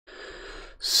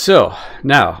 So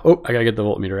now, oh, I gotta get the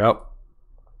voltmeter out.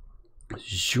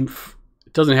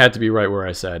 It doesn't have to be right where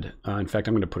I said. In fact,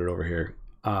 I'm gonna put it over here.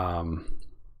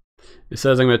 It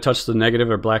says I'm gonna touch the negative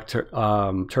or black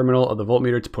terminal of the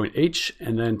voltmeter to point H,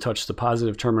 and then touch the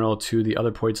positive terminal to the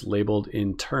other points labeled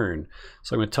in turn.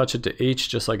 So I'm gonna touch it to H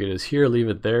just like it is here, leave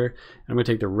it there. And I'm gonna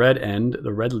take the red end,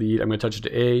 the red lead, I'm gonna touch it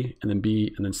to A, and then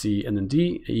B, and then C, and then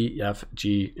D, E, F,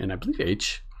 G, and I believe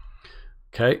H.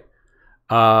 Okay.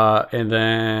 And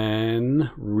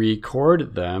then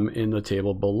record them in the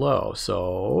table below.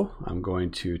 So I'm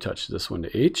going to touch this one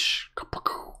to H,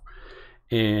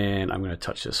 and I'm going to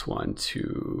touch this one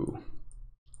to,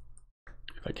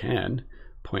 if I can,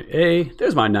 point A.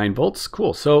 There's my 9 volts.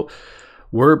 Cool. So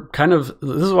we're kind of,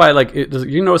 this is why I like it.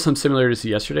 You notice some similarities to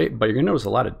yesterday, but you're going to notice a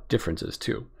lot of differences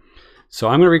too. So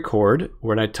I'm going to record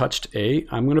when I touched A,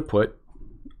 I'm going to put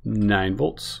 9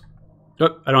 volts.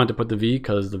 Oh, I don't have to put the V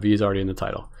because the V is already in the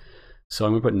title. So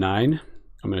I'm gonna put 9.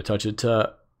 I'm gonna touch it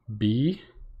to B.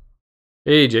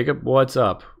 Hey Jacob, what's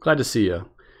up? Glad to see you.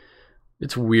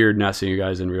 It's weird not seeing you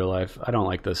guys in real life. I don't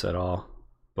like this at all.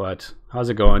 But how's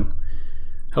it going?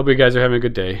 Hope you guys are having a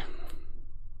good day.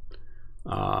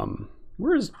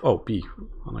 Where's, oh, B.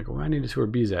 I'm like, well, I need to see where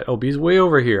B's at. Oh, B's way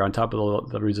over here on top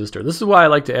of the resistor. This is why I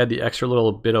like to add the extra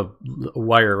little bit of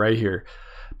wire right here.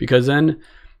 Because then,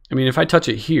 I mean, if I touch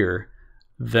it here,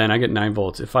 then I get 9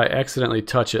 volts. If I accidentally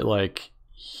touch it like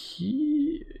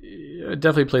it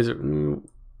definitely plays it.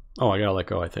 Oh, I gotta let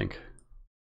go, I think.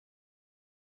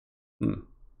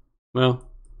 Well,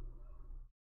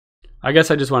 I guess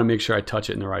I just want to make sure I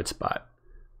touch it in the right spot.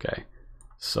 Okay,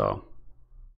 so,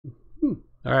 all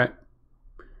right.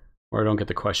 Or I don't get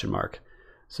the question mark.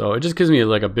 So it just gives me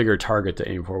like a bigger target to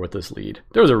aim for with this lead.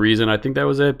 There was a reason, I think that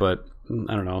was it, but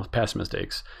I don't know, past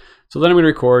mistakes. So then I'm going to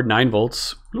record 9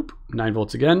 volts, 9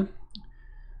 volts again.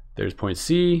 There's point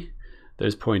C,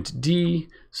 there's point D.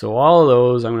 So all of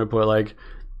those I'm going to put like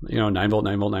you know, 9 volt,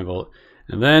 9 volt, 9 volt.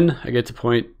 And then I get to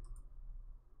point,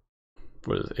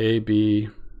 what is it, A, B,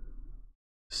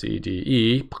 C, D,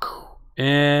 E,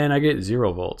 and I get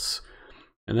 0 volts.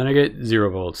 And then I get 0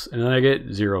 volts. And then I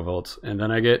get 0 volts. And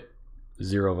then I get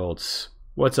 0 volts.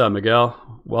 What's up,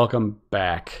 Miguel? Welcome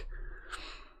back.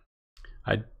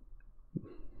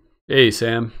 Hey,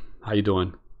 Sam. How you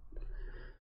doing?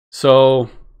 So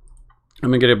I'm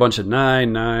gonna get a bunch of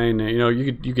 9, 9. You know,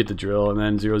 you get the drill, and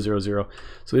then 0, 0, 0.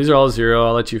 So these are all 0.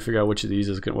 I'll let you figure out which of these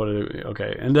is what.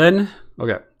 Okay, and then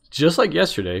just like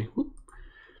yesterday,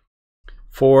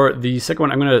 for the second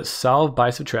one, I'm gonna solve by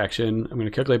subtraction. I'm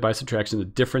gonna calculate by subtraction the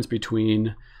difference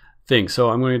between things.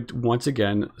 So I'm going to once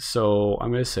again. So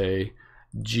I'm gonna say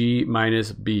G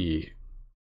minus B.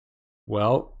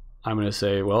 Well, I'm going to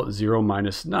say, well, 0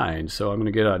 minus 9. So I'm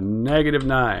going to get a negative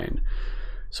 9.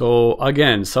 So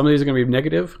again, some of these are going to be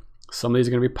negative. Some of these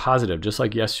are going to be positive, just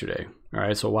like yesterday. All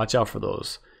right, so watch out for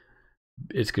those.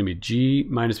 It's going to be G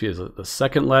minus B is the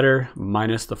second letter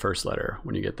minus the first letter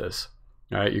when you get this.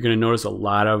 All right, you're going to notice a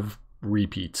lot of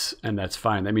repeats, and that's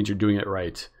fine. That means you're doing it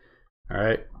right. All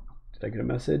right, did I get a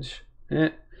message?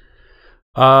 Nothing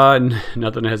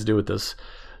has to do with this.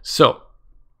 So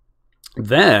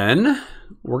then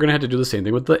we're going to have to do the same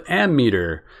thing with the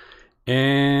ammeter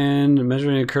and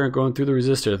measuring the current going through the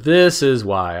resistor. This is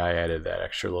why I added that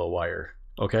extra little wire,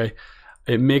 okay?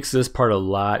 It makes this part a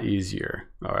lot easier.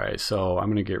 All right, so I'm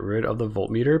going to get rid of the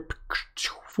voltmeter.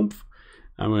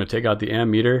 I'm going to take out the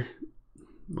ammeter.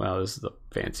 Well, this is the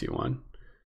fancy one.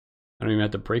 I don't even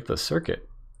have to break the circuit.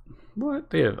 What?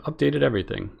 They have updated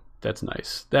everything. That's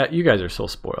nice. That you guys are so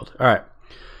spoiled. All right.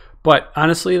 But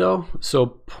honestly though, so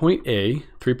point A,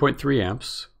 3.3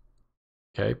 amps.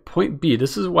 Okay, point B,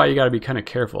 this is why you got to be kind of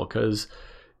careful, because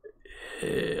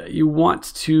you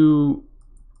want to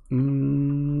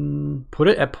put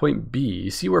it at point B.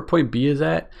 You see where point B is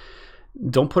at?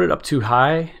 Don't put it up too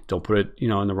high. Don't put it, you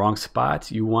know, in the wrong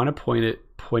spot. You want to point it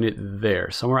there,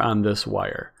 somewhere on this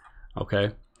wire. Okay,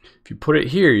 if you put it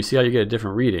here, you see how you get a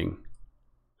different reading.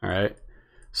 All right,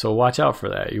 so watch out for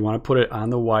that. You want to put it on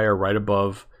the wire right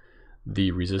above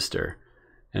the resistor,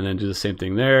 and then do the same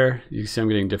thing there. You can see I'm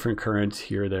getting different currents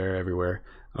here, there, everywhere.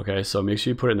 Okay, so make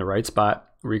sure you put it in the right spot,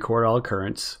 record all the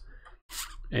currents,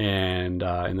 and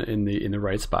in the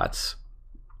right spots.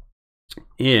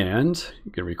 And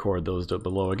you can record those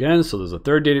below again. So there's a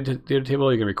third data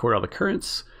table. You can record all the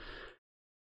currents.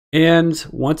 And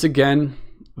once again,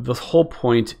 the whole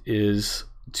point is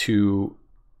to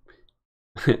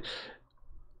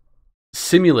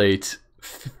simulate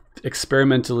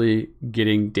experimentally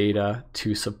getting data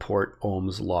to support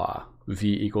Ohm's law.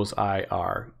 V equals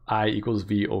IR, I equals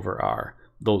V over R,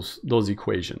 those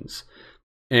equations.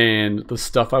 And the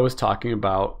stuff I was talking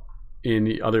about in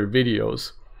the other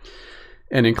videos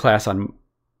and in class on,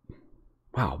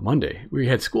 Monday, we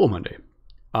had school Monday,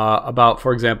 about,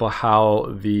 for example,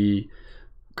 how the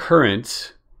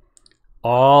currents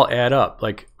all add up.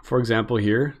 Like, for example,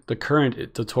 here, the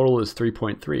current, the total is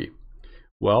 3.3.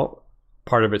 Well,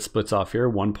 part of it splits off here,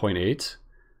 1.8,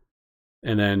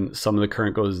 and then some of the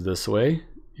current goes this way.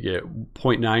 You get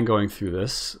 0.9 going through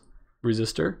this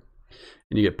resistor,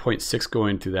 and you get 0.6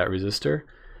 going through that resistor,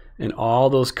 and all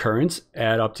those currents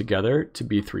add up together to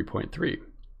be 3.3.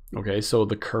 Okay, so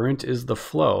the current is the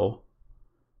flow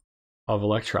of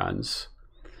electrons,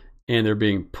 and they're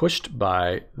being pushed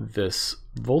by this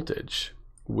voltage,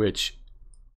 which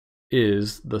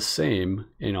is the same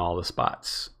in all the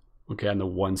spots. Okay, on the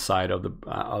one side of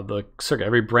the circuit,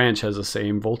 every branch has the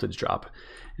same voltage drop.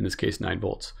 In this case, 9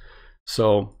 volts.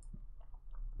 So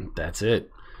that's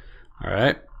it. All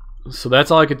right. So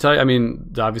that's all I could tell you. I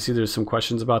mean, obviously there's some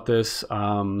questions about this.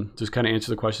 Just kind of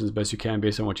answer the questions as best you can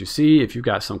based on what you see. If you've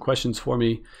got some questions for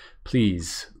me,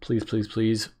 please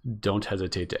don't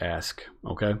hesitate to ask.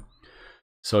 Okay.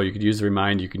 So you could use the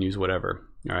remind. You can use whatever.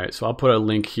 All right. So I'll put a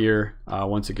link here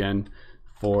once again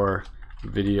for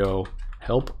video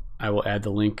help. I will add the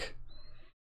link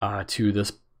to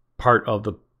this part of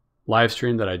the live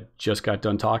stream that I just got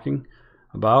done talking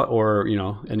about, or, you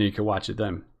know, and then you can watch it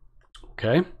then.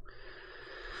 Okay.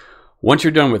 Once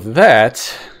you're done with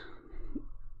that,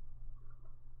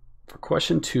 for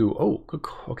question 2, oh, good.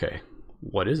 Okay.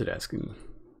 What is it asking?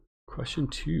 Question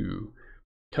 2.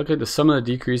 Calculate the sum of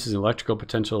the decreases in electrical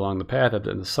potential along the path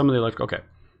and the sum of the electrical. Okay.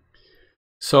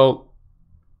 So,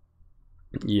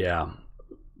 yeah,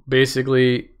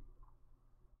 basically,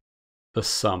 the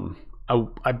sum. I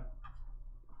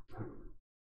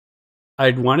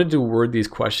wanted to word these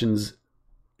questions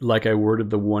like I worded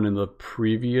the one in the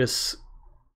previous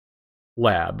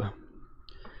lab,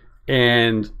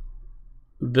 and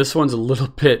this one's a little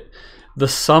bit, the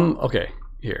sum. Okay,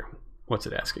 here, what's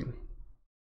it asking?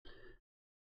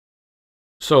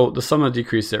 So the sum of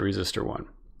decrease at resistor 1.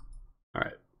 All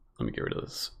right, let me get rid of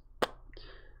this.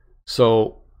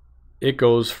 So it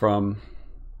goes from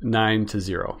 9 to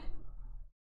 0.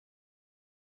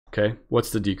 Okay,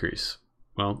 what's the decrease?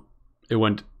 Well, it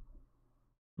went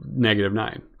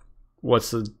 -9.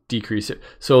 What's the decrease?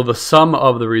 So the sum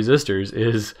of the resistors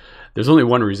is, there's only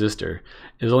one resistor.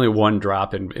 There's only one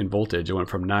drop in voltage. It went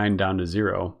from 9 down to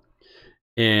 0.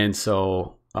 And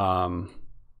so,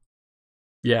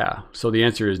 yeah, so the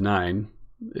answer is 9.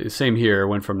 Same here,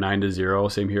 went from 9 to 0.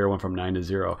 Same here, went from 9 to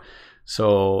 0.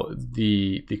 So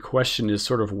the question is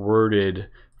sort of worded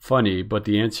funny, but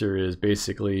the answer is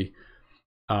basically,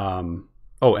 oh,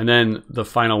 and then the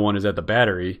final one is at the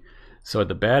battery. So at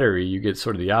the battery, you get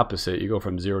sort of the opposite. You go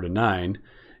from 0 to 9,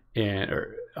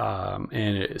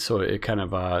 so it kind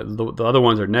of, the other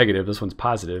ones are negative. This one's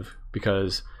positive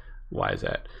because, why is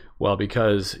that? Well,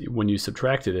 because when you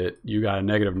subtracted it, you got a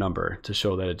negative number to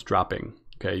show that it's dropping.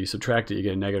 Okay, you subtract it, you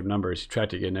get a negative number. You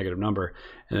subtract it, you get a negative number.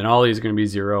 And then all these are going to be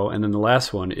 0. And then the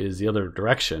last one is the other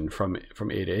direction from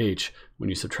A to H. When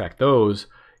you subtract those,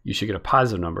 you should get a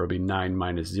positive number. It'll be 9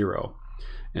 minus 0.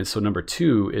 And so number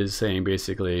 2 is saying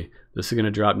basically, this is going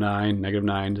to drop 9,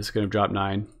 -9. This is going to drop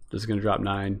 9. This is going to drop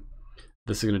 9.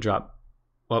 This is going to drop,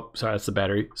 well, sorry, that's the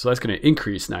battery. So that's going to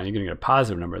increase 9. You're going to get a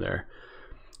positive number there.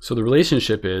 So the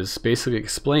relationship is basically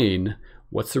explain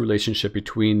what's the relationship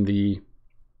between the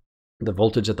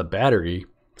voltage at the battery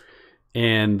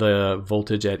and the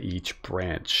voltage at each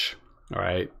branch. All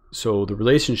right. So the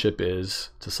relationship is,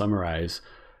 to summarize,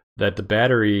 that the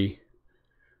battery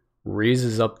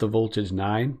raises up the voltage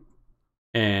 9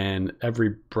 and every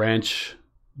branch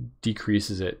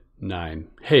decreases it 9.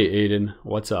 Hey, Aiden,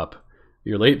 what's up?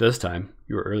 You're late this time.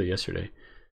 You were early yesterday.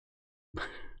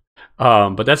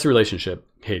 But that's the relationship,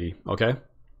 Haiti, okay?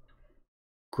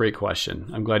 Great question.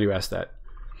 I'm glad you asked that.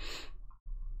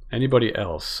 Anybody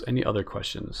else? Any other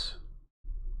questions?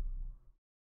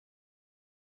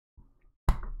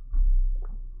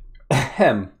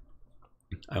 Ahem.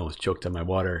 I almost choked on my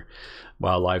water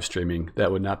while live streaming.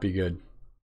 That would not be good.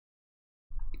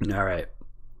 All right.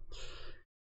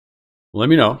 Let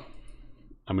me know.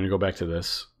 I'm going to go back to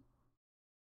this.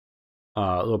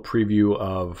 A little preview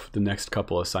of the next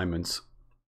couple assignments.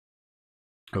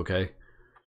 Okay.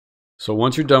 So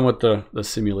once you're done with the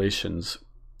simulations,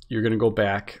 you're going to go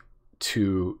back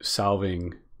to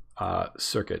solving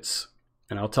circuits.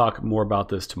 And I'll talk more about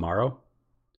this tomorrow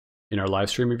in our live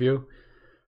stream review.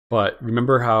 But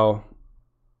remember how,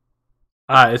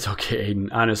 it's okay, Aiden.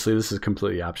 Honestly, this is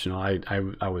completely optional.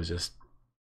 I was just,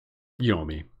 you know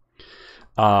me.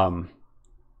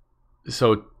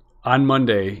 So on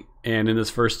Monday, and in this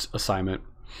first assignment,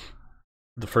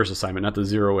 not the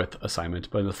 0th assignment,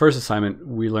 but in the first assignment,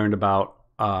 we learned about,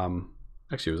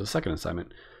 actually it was the second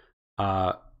assignment,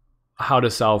 how to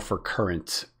solve for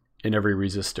current in every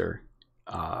resistor.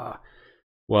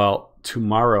 Well,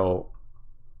 tomorrow,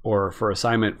 or for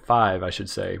assignment 5, I should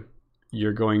say,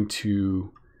 you're going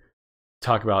to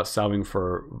talk about solving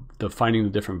for finding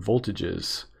the different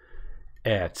voltages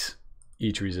at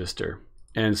each resistor.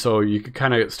 And so you could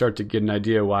kind of start to get an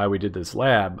idea why we did this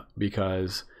lab,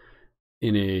 because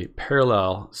in a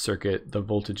parallel circuit, the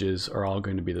voltages are all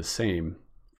going to be the same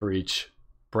for each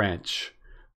branch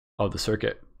of the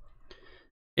circuit.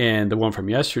 And the one from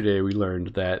yesterday, we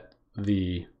learned that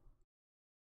the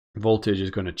voltage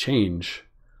is going to change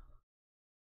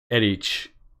at each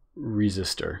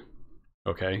resistor,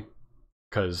 okay?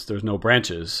 Because there's no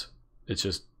branches. It's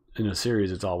just in a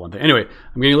series, it's all one thing. Anyway,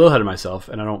 I'm getting a little ahead of myself,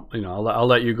 and I don't, I'll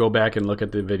let you go back and look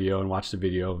at the video and watch the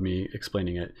video of me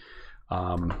explaining it.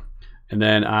 And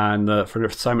then for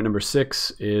assignment number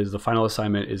 6 is the final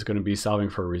assignment is going to be solving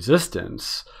for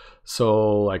resistance.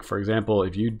 So like, for example,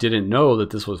 if you didn't know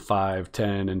that this was 5,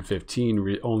 10, and 15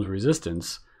 ohms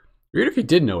resistance, or even if you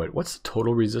did know it, what's the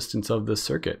total resistance of this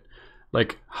circuit?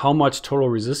 Like, how much total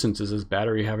resistance is this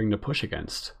battery having to push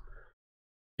against?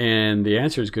 And the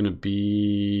answer is going to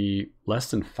be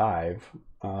less than 5.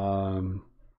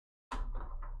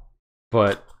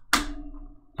 But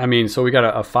I mean, so we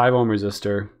got a 5 ohm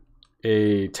resistor,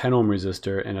 a 10 ohm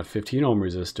resistor, and a 15 ohm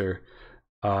resistor.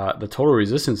 The total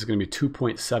resistance is going to be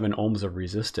 2.7 ohms of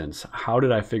resistance. How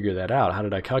did I figure that out? How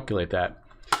did I calculate that?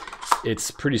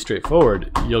 It's pretty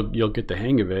straightforward. You'll get the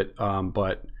hang of it.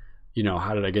 But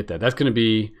how did I get that? That's going to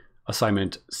be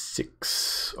assignment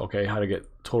 6. Okay, how to get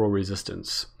total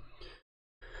resistance.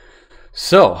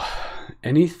 So,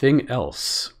 anything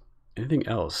else? Anything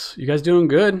else? You guys doing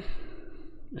good?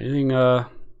 Anything how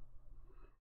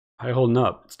you holding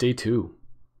up? It's day 2.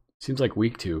 Seems like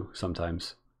week 2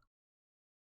 sometimes.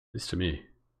 At least to me.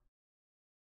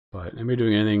 But anybody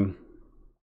doing anything?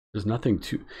 There's nothing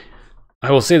to.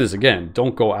 I will say this again: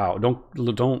 don't go out.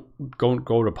 Don't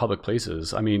go to public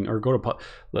places. I mean, or go to.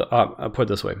 I'll put it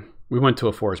this way: we went to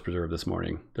a forest preserve this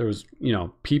morning. There was,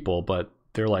 people, but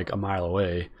they're like a mile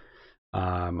away.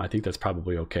 I think that's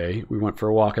probably okay. We went for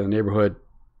a walk in the neighborhood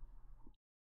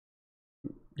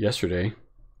yesterday.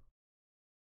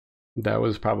 That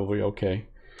was probably okay.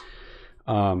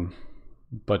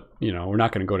 But we're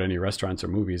not going to go to any restaurants or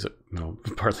movies,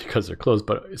 partly because they're closed,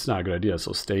 but it's not a good idea.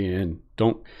 So stay in.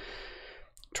 Don't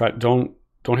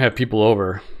have people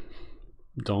over.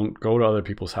 Don't go to other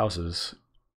people's houses.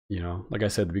 Like I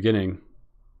said at the beginning,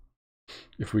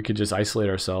 if we could just isolate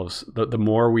ourselves, the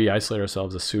more we isolate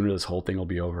ourselves, the sooner this whole thing will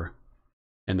be over,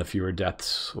 and the fewer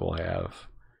deaths we'll have,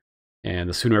 and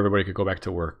the sooner everybody could go back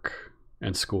to work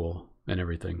and school and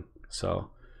everything.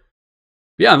 So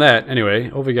beyond that, anyway,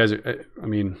 hope you guys are,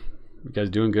 you guys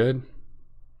doing good?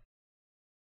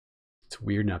 It's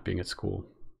weird not being at school.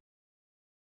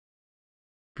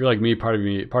 If you're like me, part of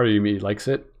me likes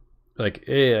it. Like,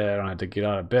 hey, I don't have to get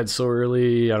out of bed so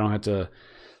early. I don't have to,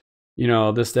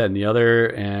 this, that, and the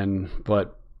other.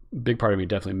 But big part of me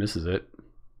definitely misses it.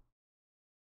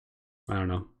 I don't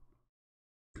know.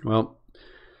 Well,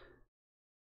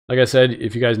 like I said,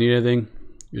 if you guys need anything,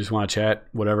 you just want to chat,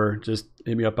 whatever, just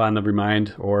hit me up on the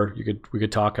Remind, or we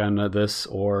could talk on this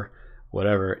or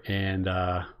whatever. And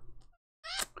so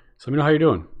let me know how you're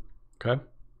doing. Okay, let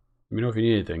me know if you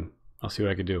need anything. I'll see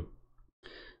what I can do.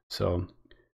 So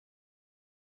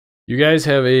you guys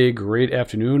have a great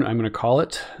afternoon. I'm going to call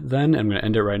it then. I'm going to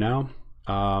end it right now.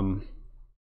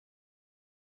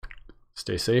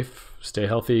 Stay safe, stay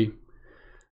healthy,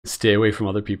 stay away from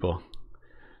other people.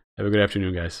 Have a good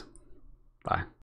afternoon, guys. Bye.